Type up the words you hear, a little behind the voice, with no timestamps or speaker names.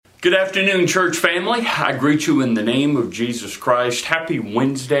Good afternoon, church family. I greet you in the name of Jesus Christ. Happy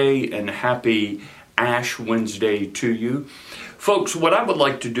Wednesday and happy Ash Wednesday to you. Folks, what I would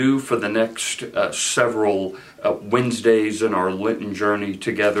like to do for the next several Wednesdays in our Lenten journey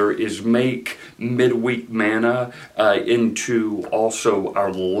together is make midweek manna into also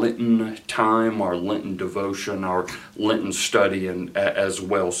our Lenten time, our Lenten devotion, our Lenten study as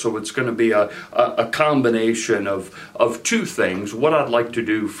well. So it's going to be a combination of two things. What I'd like to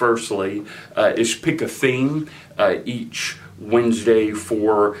do firstly is pick a theme each Wednesday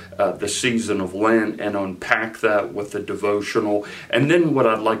for the season of Lent and unpack that with the devotional. And then what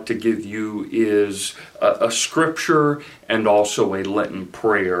I'd like to give you is a scripture and also a Lenten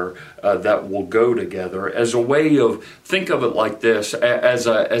prayer that will go together as a way of, think of it like this, as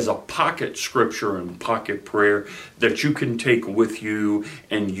a pocket scripture and pocket prayer that you can take with you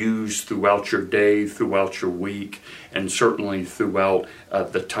and use throughout your day, throughout your week, and certainly throughout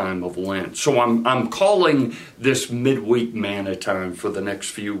the time of Lent. So I'm calling this midweek manna time for the next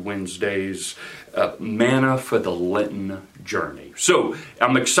few Wednesdays, manna for the Lenten journey. So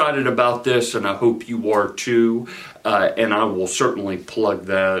I'm excited about this, and I hope you are too. And I will certainly plug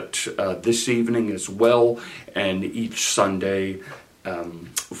that this evening as well, and each Sunday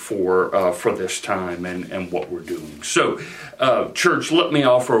for this time and what we're doing. So, church, let me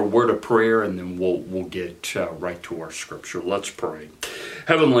offer a word of prayer, and then we'll get right to our scripture. Let's pray.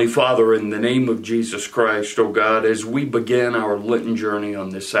 Heavenly Father, in the name of Jesus Christ, oh God, as we begin our Lenten journey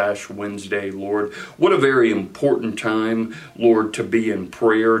on this Ash Wednesday, Lord, what a very important time, Lord, to be in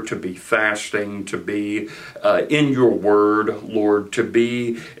prayer, to be fasting, to be in your word, Lord, to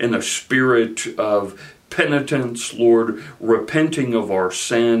be in a spirit of penitence, Lord, repenting of our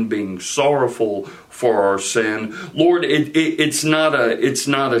sin, being sorrowful for our sin. Lord, it's not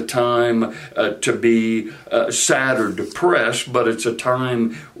a time to be sad or depressed, but it's a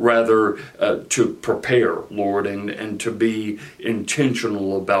time rather to prepare, Lord, and to be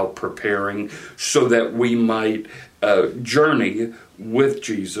intentional about preparing so that we might journey with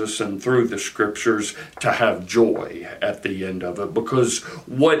Jesus and through the scriptures to have joy at the end of it. Because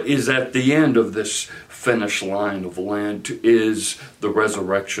what is at the end of this finish line of Lent is the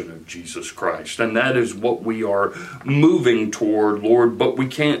resurrection of Jesus Christ. And that is what we are moving toward, Lord, but we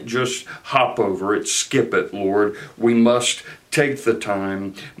can't just hop over it, skip it, Lord. We must take the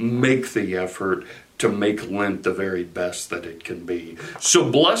time, make the effort to make Lent the very best that it can be. So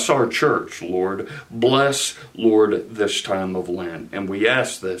bless our church, Lord. Bless, Lord, this time of Lent. And we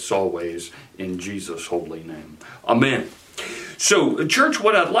ask this always in Jesus' holy name. Amen. So, church,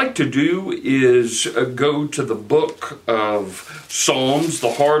 what I'd like to do is go to the book of Psalms,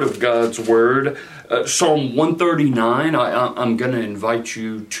 the heart of God's Word. Psalm 139, I'm going to invite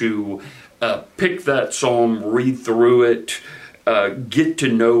you to pick that psalm, read through it, get to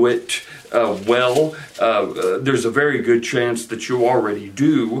know it well. There's a very good chance that you already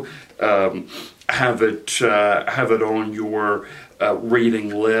do have it on your reading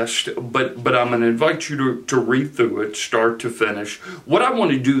list, but I'm going to invite you to read through it, start to finish. What I want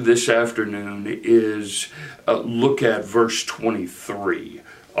to do this afternoon is look at verse 23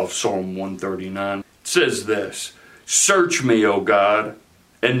 of Psalm 139. It says this: "Search me, O God,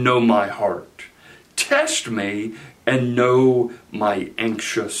 and know my heart. Test me and know my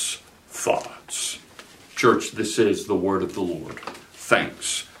anxious thoughts." Church, this is the word of the Lord.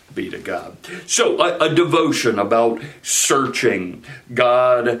 Thanks be to God. So a devotion about searching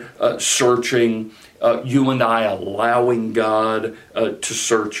God, searching you and I, allowing God to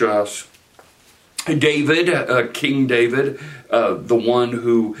search us. David, King David, the one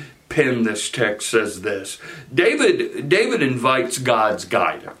who penned this text, says this. David invites God's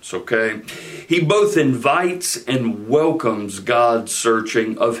guidance, okay? He both invites and welcomes God's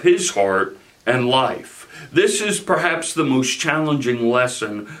searching of his heart and life. This is perhaps the most challenging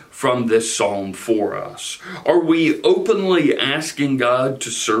lesson from this psalm for us. Are we openly asking God to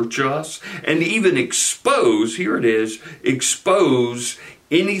search us and even expose, here it is, expose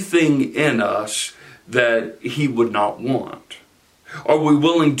anything in us that he would not want? Are we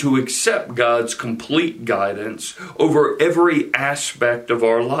willing to accept God's complete guidance over every aspect of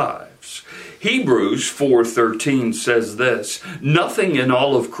our lives? Hebrews 4:13 says this: "Nothing in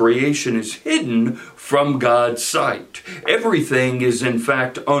all of creation is hidden from God's sight. Everything is in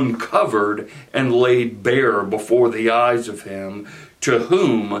fact uncovered and laid bare before the eyes of him to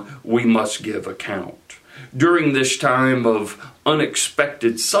whom we must give account." During this time of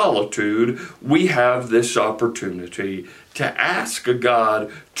unexpected solitude, we have this opportunity to ask God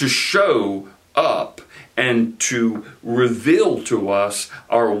to show up and to reveal to us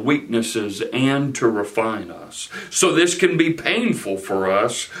our weaknesses and to refine us. So this can be painful for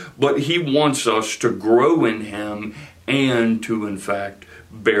us, but He wants us to grow in Him and to, in fact,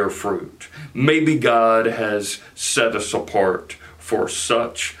 bear fruit. Maybe God has set us apart for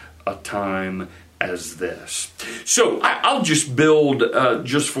such a time as this. So I'll just build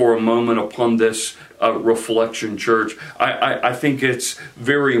just for a moment upon this reflection, church. I think it's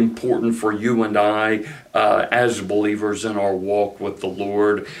very important for you and I, as believers in our walk with the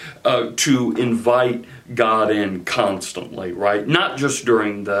Lord, to invite God in constantly, right? Not just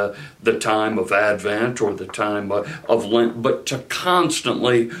during the time of Advent or the time of Lent, but to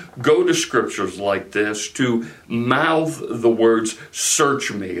constantly go to scriptures like this, to mouth the words,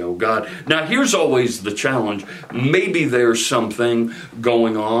 "Search me, O God." Now, here's always the challenge. Maybe there's something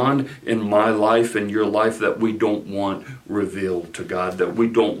going on in my life and your life that we don't want revealed to God, that we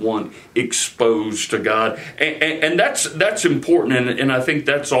don't want exposed to God. And that's important, and I think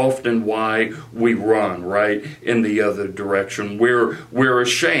that's often why we run, right, in the other direction. We're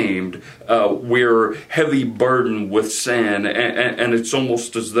ashamed, we're heavy burdened with sin, and it's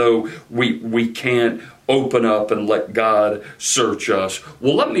almost as though we can't open up and let God search us.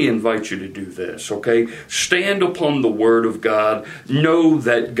 Well, let me invite you to do this, okay? Stand upon the Word of God. Know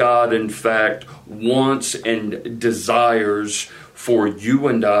that God, in fact, wants and desires for you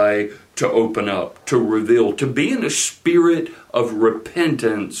and I to open up, to reveal, to be in a spirit of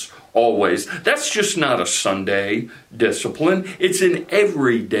repentance always. That's just not a Sunday discipline. It's an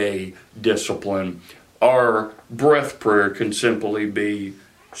everyday discipline. Our breath prayer can simply be,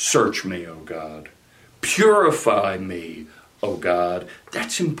 "Search me, O God. Purify me, O God."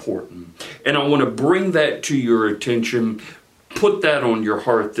 That's important. And I want to bring that to your attention. Put that on your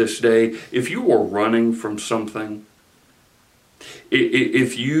heart this day. If you are running from something,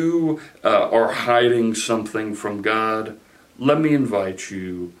 if you are hiding something from God, let me invite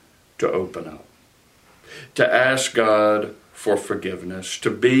you to open up, to ask God for forgiveness,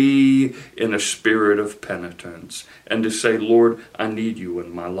 to be in a spirit of penitence, and to say, "Lord, I need you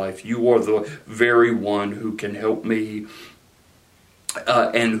in my life. You are the very one who can help me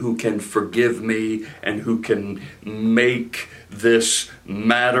and who can forgive me and who can make this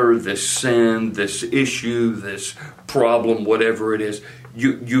matter, this sin, this issue, this problem, whatever it is,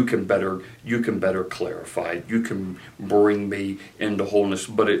 you can better clarify it. You can bring me into wholeness."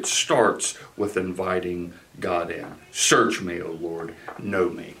 But it starts with inviting God in. "Search me, O Lord, know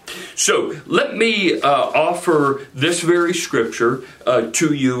me." So let me offer this very scripture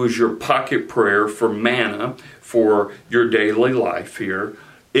to you as your pocket prayer for manna for your daily life here.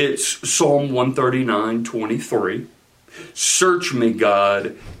 It's Psalm 139:23. "Search me,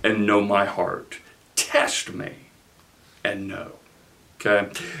 God, and know my heart. Test me and know." Okay,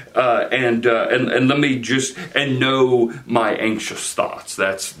 and let me just, and know my anxious thoughts.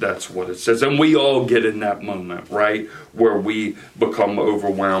 That's what it says, and we all get in that moment, right, where we become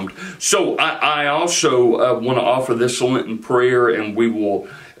overwhelmed. So I also want to offer this Lenten prayer, and we will,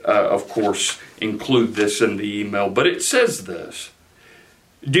 of course, include this in the email. But it says this: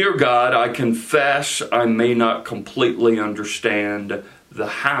 "Dear God, I confess I may not completely understand the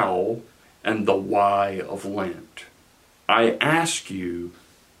how and the why of Lent. I ask you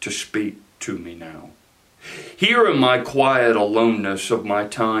to speak to me now. Here in my quiet aloneness of my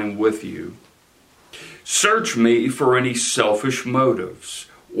time with you, search me for any selfish motives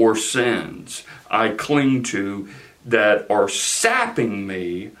or sins I cling to that are sapping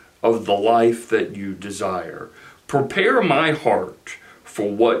me of the life that you desire. Prepare my heart for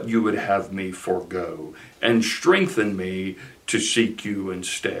what you would have me forego, and strengthen me to seek you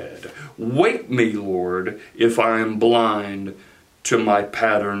instead. Wake me, Lord, if I am blind to my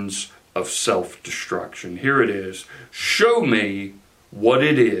patterns of self-destruction." Here it is. "Show me what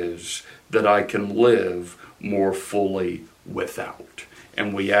it is that I can live more fully without."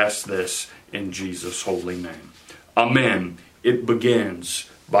 And we ask this in Jesus' holy name. Amen. It begins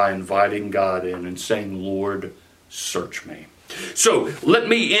by inviting God in and saying, "Lord, search me." So let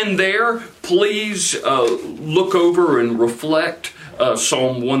me end there. Please look over and reflect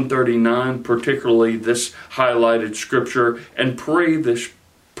Psalm 139, particularly this highlighted scripture, and pray this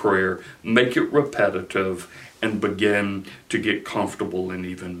prayer. Make it repetitive and begin to get comfortable and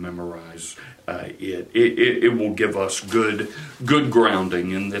even memorize it. It will give us good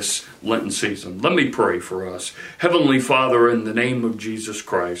grounding in this Lenten season. Let me pray for us. Heavenly Father, in the name of Jesus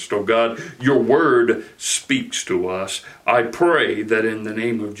Christ, oh God, your word speaks to us. I pray that in the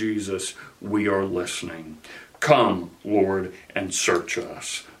name of Jesus, we are listening. Come, Lord, and search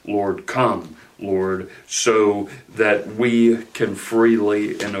us. Lord, come, Lord, so that we can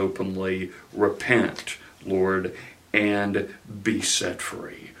freely and openly repent Lord, and be set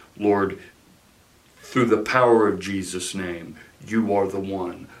free. Lord, through the power of Jesus' name, you are the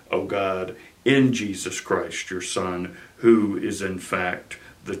one, oh God, in Jesus Christ, your Son, who is in fact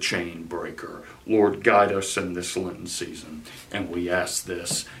the chain breaker. Lord, guide us in this Lenten season, and we ask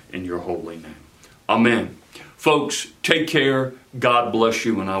this in your holy name. Amen. Folks, take care. God bless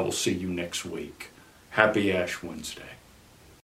you, and I will see you next week. Happy Ash Wednesday.